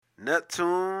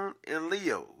Neptune and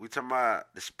Leo. We talking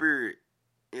about the spirit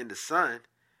in the sun.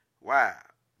 Wow.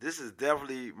 This is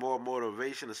definitely more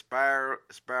motivation,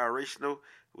 inspirational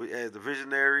as the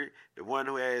visionary, the one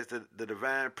who has the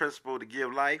divine principle to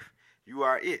give life. You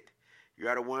are it. You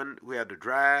are the one who has the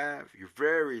drive. You're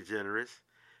very generous.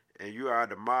 And you are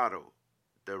the model,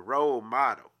 the role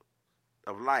model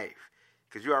of life.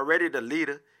 Because you're already the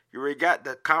leader. You already got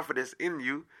the confidence in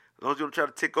you. As long as you don't try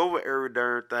to take over every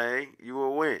darn thing, you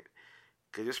will win.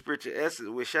 Because your spiritual essence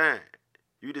will shine.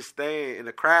 You just stand in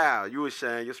the crowd, you will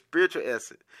shine your spiritual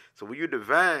essence. So when you're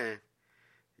divine,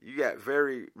 you got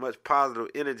very much positive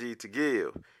energy to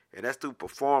give. And that's through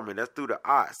performing. That's through the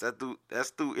arts. That's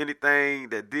through anything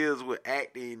that deals with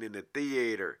acting in the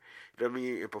theater. You know what I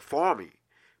mean? And performing.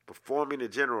 Performing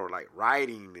in general, like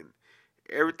writing and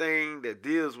everything that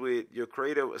deals with your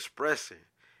creative expression.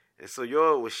 And so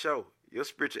yours will show. Your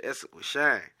spiritual essence will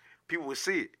shine. People will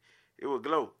see it. It will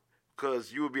glow.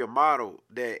 Because you will be a model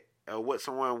that what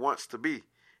someone wants to be.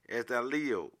 As that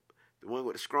Leo. The one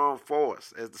with the strong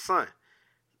force. As the sun.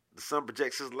 The sun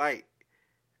projects its light.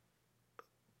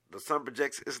 The sun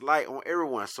projects its light on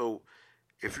everyone. So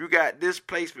if you got this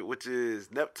placement, which is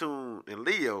Neptune and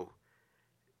Leo,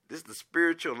 this is the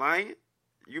spiritual lion.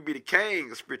 You be the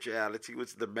king of spirituality, which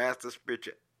is the master of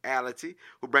spirituality,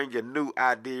 who bring you new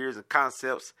ideas and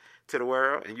concepts to the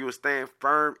world, and you will stand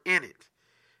firm in it,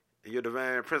 in your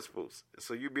divine principles.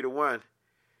 So you be the one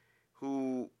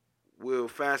who will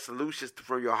find solutions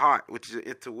from your heart, which is your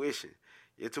intuition.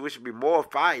 Your intuition be more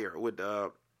fire with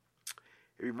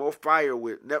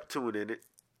Neptune in it.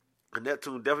 And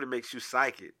Neptune definitely makes you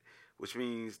psychic, which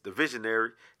means the visionary,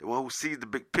 the one who sees the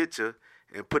big picture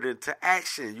and put it into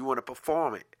action. You want to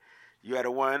perform it. You are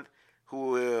the one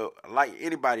who will like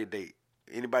anybody date.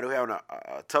 Anybody who having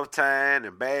a tough time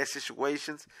and bad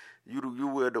situations, you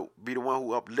will be the one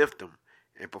who uplift them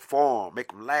and perform, make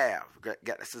them laugh, got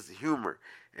that sense of humor.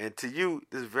 And to you,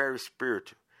 this is very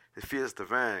spiritual. It feels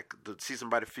divine to see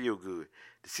somebody feel good,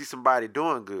 to see somebody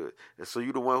doing good. And so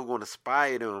you're the one who's going to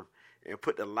inspire them and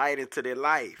put the light into their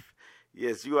life.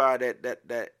 Yes, you are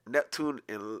that Neptune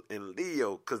and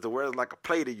Leo, because the world is like a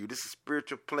play to you. This is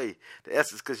spiritual play, the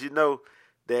essence, because you know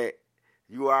that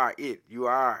you are it. You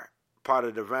are part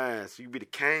of the divine. So you be the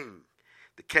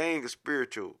king of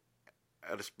spiritual,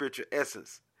 of the spiritual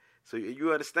essence. So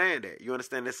you understand that. You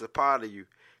understand this is a part of you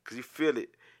because you feel it.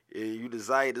 You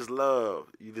desire this love.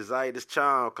 You desire this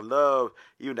charm. Because love,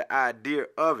 even the idea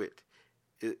of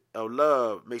of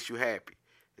love makes you happy.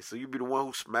 And so you be the one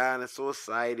who's smiling, so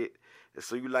excited. And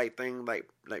so you like things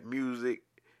like music,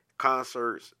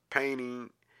 concerts, painting.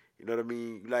 You know what I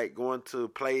mean? You like going to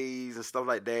plays and stuff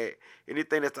like that.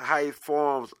 Anything that's the highest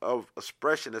forms of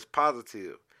expression that's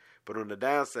positive. But on the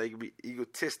downside, you can be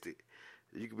egotistic.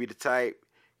 You can be the type,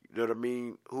 you know what I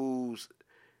mean, you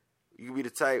can be the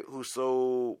type who's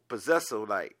so possessive,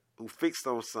 like who fixed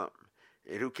on something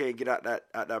and who can't get out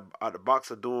the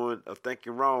box of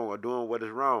thinking wrong or doing what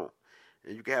is wrong.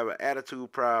 And you can have an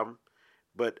attitude problem,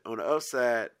 but on the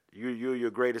upside, you're your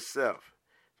greatest self.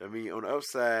 I mean, on the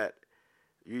upside,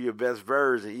 you're your best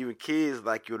version. Even kids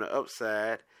like you on the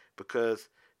upside because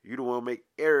you don't want to make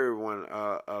everyone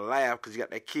laugh because you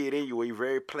got that kid in you where you're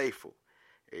very playful.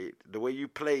 The way you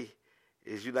play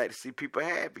is you like to see people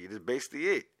happy. That's basically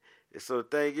it. And so the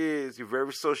thing is, you're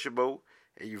very sociable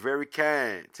and you're very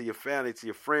kind to your family, to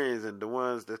your friends, and the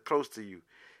ones that's close to you.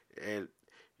 And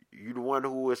you're the one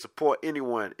who will support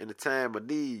anyone in a time of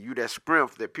need. You that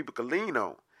strength that people can lean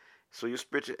on. So your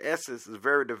spiritual essence is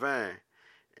very divine.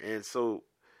 And so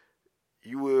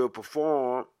you will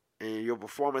perform, and your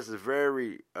performance is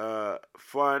very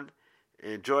fun,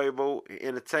 enjoyable, and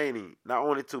entertaining. Not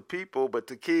only to people, but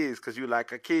to kids, because you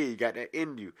like a kid. You got that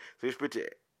in you. So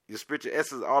your spiritual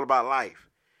essence is all about life.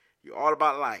 You're all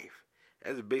about life.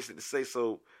 That's basically to say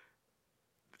so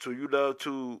you love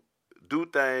to do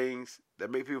things that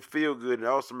make people feel good and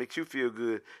also makes you feel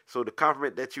good. So the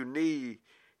compliment that you need,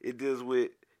 it deals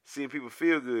with seeing people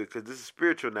feel good because this is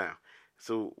spiritual now.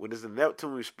 So when it's a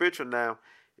Neptune spiritual now,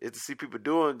 it's to see people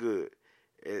doing good.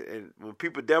 And when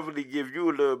people definitely give you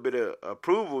a little bit of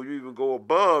approval, you even go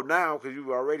above now because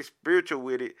you're already spiritual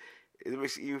with it. It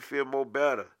makes you even feel more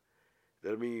better. You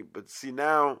know what I mean? But see,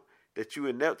 now that you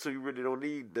in Neptune, you really don't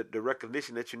need the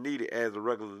recognition that you needed as a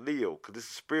regular Leo because this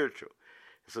is spiritual.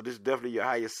 So this is definitely your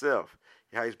higher self,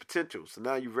 your highest potential. So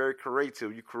now you're very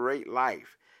creative. You create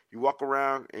life. You walk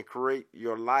around and create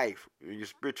your life, your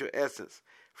spiritual essence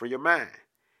from your mind.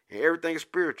 And everything is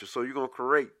spiritual. So you're going to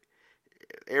create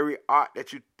every art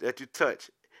that you touch,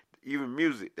 even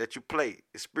music that you play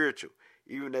is spiritual.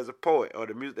 Even as a poet or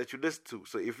the music that you listen to.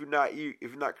 So if you're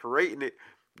not creating it,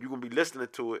 you're going to be listening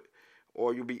to it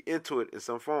or you'll be into it in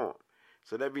some form.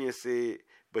 So that being said,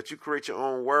 but you create your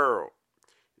own world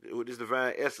with this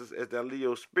divine essence as that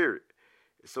Leo spirit.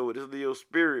 So with this Leo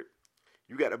spirit,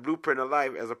 you got a blueprint of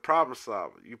life as a problem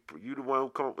solver. You the one who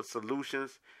come up with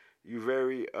solutions. You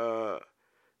very a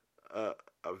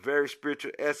very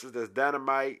spiritual essence that's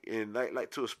dynamite and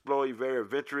like to explore. You're very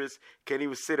adventurous. Can't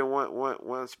even sit in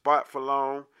one spot for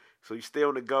long. So you stay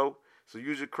on the go. So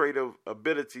use your creative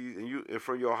abilities and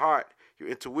from your heart, your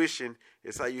intuition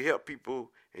is how you help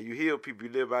people and you heal people.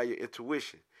 You live by your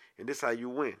intuition. And this is how you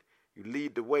win. You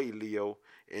lead the way, Leo,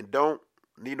 and don't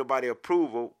need nobody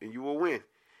approval, and you will win.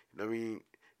 I mean,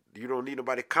 you don't need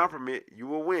nobody compliment, you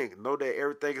will win. Know that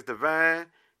everything is divine,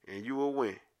 and you will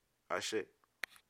win. Ashe.